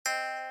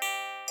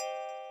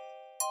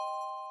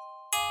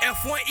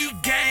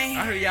F1E gang.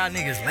 I heard y'all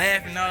niggas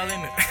laughing all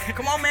in it.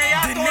 Come on, man,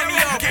 y'all The throwing me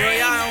name off, bro. gang.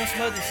 Y'all on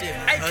some other shit,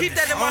 man. Hey, keep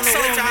that in my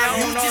soul, I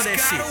y'all. don't know that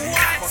shit.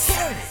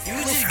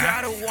 You just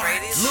gotta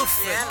watch.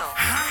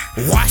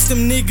 Luh'Fat. Watch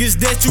them niggas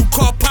that you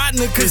call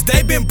partner, cause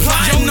they been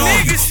plotting on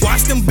you.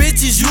 Watch them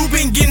bitches you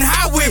been getting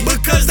high with,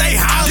 because they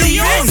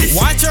highly on it.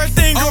 Watch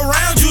everything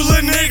around you,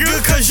 little nigga,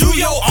 cause you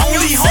your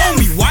only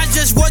homie. Watch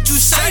just what you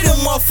say to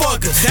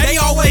motherfuckers,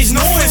 they always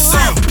knowing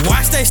something.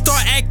 Watch they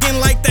start acting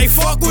like they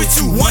fuck with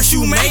you once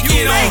you make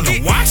it on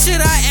them. Why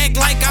should I act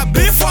like I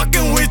been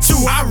fucking with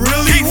you? I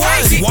really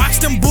was. Watch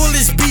them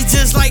bullets be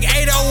just like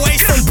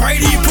 808s from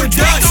Brady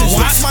Productions.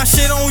 Watch my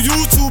shit on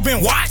YouTube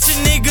and watch a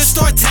nigga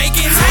start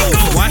taking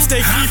over. Watch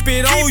they keep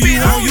it on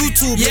you on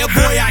YouTube. Yeah,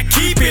 boy, I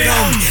keep it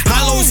on me.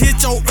 Hollows hit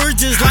your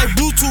urges like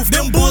Bluetooth.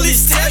 Them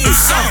bullets tell you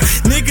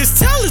something. Niggas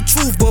tell the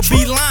truth but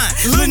be lying.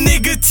 Little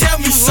nigga, tell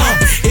me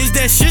something. Is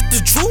that shit the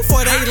truth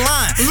or they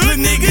lying?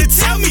 Little nigga,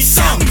 tell me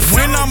something.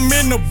 When I'm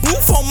in the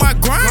booth on my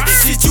grind,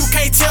 shit, you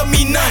can't tell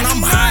me nothing.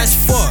 I'm high as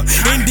fuck,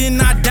 and then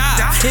I die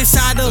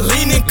inside a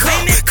leaning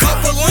cup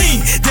of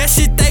lean. That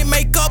shit they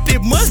make up,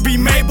 it must be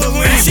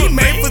Maybelline. She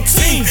made for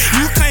team.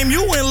 You claim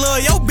you in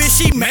love, your bitch,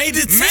 she made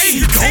the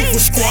team. She go for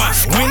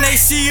squash. When they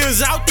see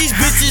us out, these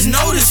bitches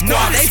know the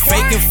squad. They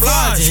faking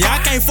flaws. Y'all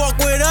can't fuck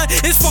with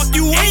us, it's fuck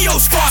you and your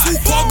squad.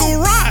 Two-car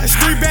garage,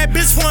 3 bad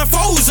bitch point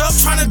foes up,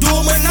 tryna do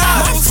a menage.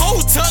 My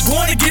toe tuck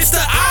going against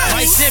the eyes.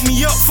 Might set me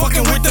up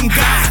fucking with them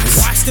guys.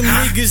 Watch them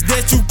niggas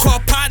that you call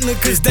partner,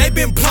 cause they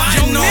been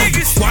plotting on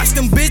you. Watch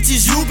them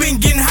bitches you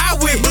been getting high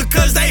with,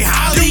 because they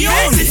highly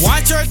on it.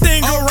 Watch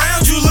everything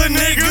around you, little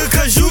nigga,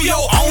 cause you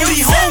your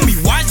only homie.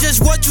 Watch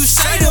just what you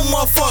say to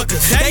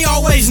motherfuckers, they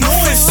always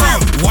knowing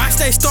something. Watch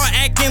they start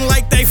acting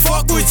like they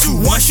fuck with you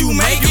once you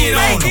make it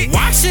on them.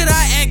 Why should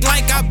I act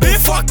like I been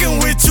fucking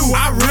with you?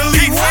 I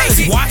really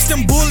was. Watch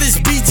them bullets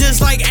be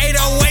just like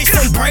 808s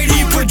from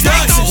Brady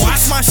Productions.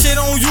 Watch my shit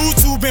on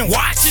YouTube and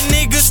watch a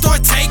nigga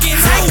start taking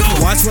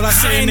over. Watch what I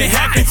say and it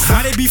happen.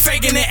 Why they be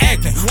faking and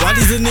acting? Why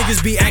these little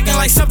niggas be acting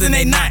like something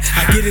they not?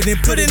 I get it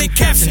and put it in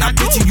caption. I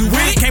picture you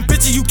with it, can't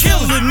picture you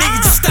killing. Little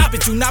nigga, just stop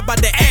it, you not about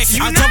to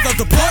action. I jumped off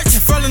the porch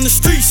and fell in the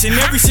streets, and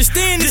ever since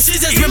then, this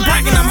shit just been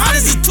bragging. I'm hot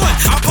as a toy.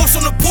 I post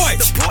on the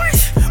porch.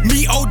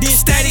 Me, Odin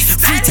static,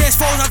 free test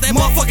foes out that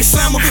motherfucking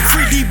slammer.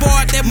 Free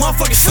D-bar out that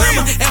motherfucking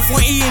slammer.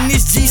 F1E and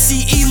this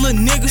GCE,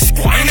 little niggas.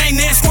 And ain't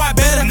that squad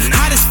better?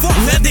 Hot as fuck,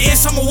 leather in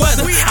summer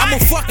weather.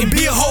 I'ma fucking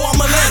be a hoe,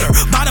 I'ma let her.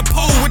 By the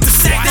pole with the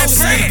sack, those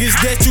niggas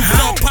that you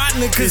call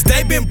partner, cause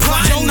they been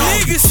plotting on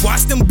niggas.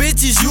 Watch them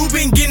bitches you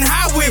been getting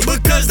high with,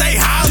 because they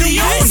highly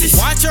on it.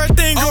 Watch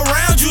everything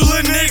around you,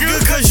 little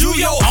nigga, cause you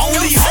your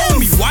only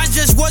homie. Watch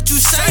just what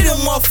you say to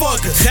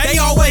motherfuckers,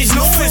 they always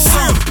knowing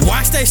something.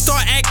 Watch they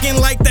start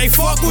acting like they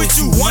fuck with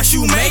you once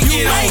you make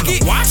it on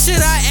them. Why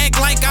should I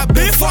act like I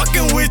been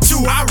fucking with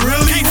you? I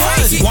really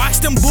was. Watch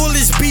them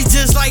bullets be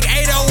just like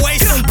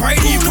 808s from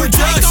Brady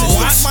Productions.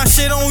 Watch my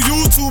shit on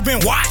YouTube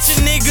and watch a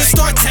nigga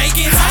start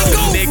taking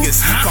over. Niggas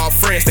you call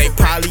friends, they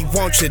probably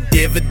want your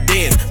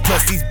dividends.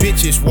 Plus these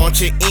bitches want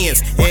your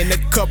ends and a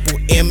couple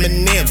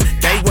M&Ms.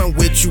 They weren't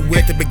with you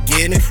at the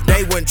beginning,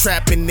 they weren't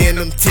trapping in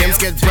them Timbs.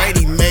 Cause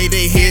Brady made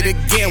it hit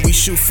again. We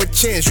shoot for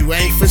chins, you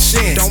ain't for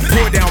shins. Don't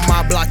pour down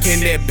my block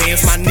in that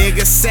Benz. My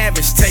niggas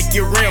savage, take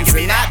your rims.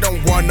 And I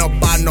don't wanna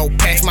buy no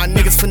packs. My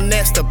niggas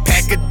finesse a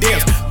pack of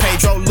dims.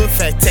 Pedro,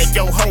 Luh'Fat, take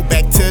your hoe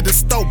back to the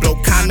stove, blow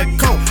kinda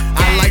cold.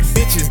 I like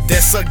bitches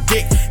that suck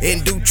dick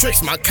and do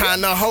tricks, my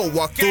kinda hoe.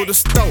 Walk through the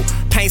stove,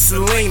 paint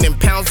Celine and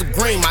pounds of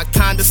green, my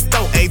kinda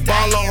stove. A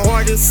baller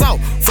hard and salt,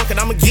 fuck it,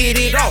 I'ma get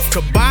it off.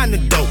 Combine the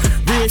dope,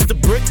 rinse the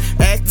bricks,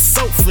 add the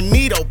soap.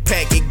 Finito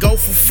pack, it go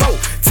for 4.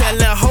 Tell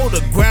that hoe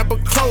to grab her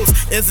clothes,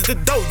 is it the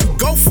dope, you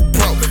go for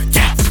broke.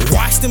 Yeah.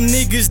 Watch them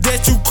niggas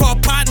that you call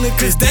partner,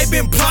 cause they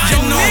been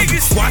plotting on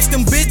you. Watch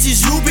them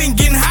bitches you been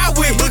getting high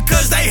with,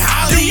 because they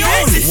highly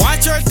on it.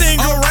 Watch everything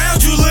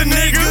around you, little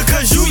nigga,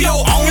 cause you your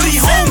only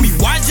homie.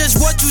 Watch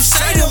just what you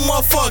say to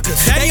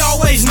motherfuckers, they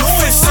always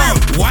knowing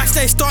something. Watch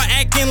they start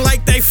acting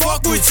like they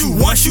fuck with you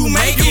once you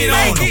make it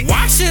on them.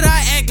 Why should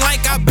I act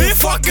like I been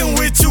fucking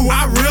with you?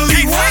 I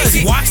really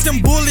was. Watch them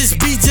bullets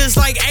be just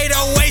like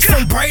 808s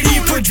from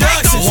Brady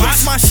Productions.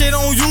 Watch my shit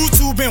on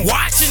YouTube and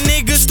watch a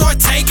nigga start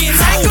taking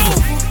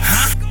over.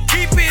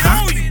 Keep it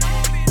on you.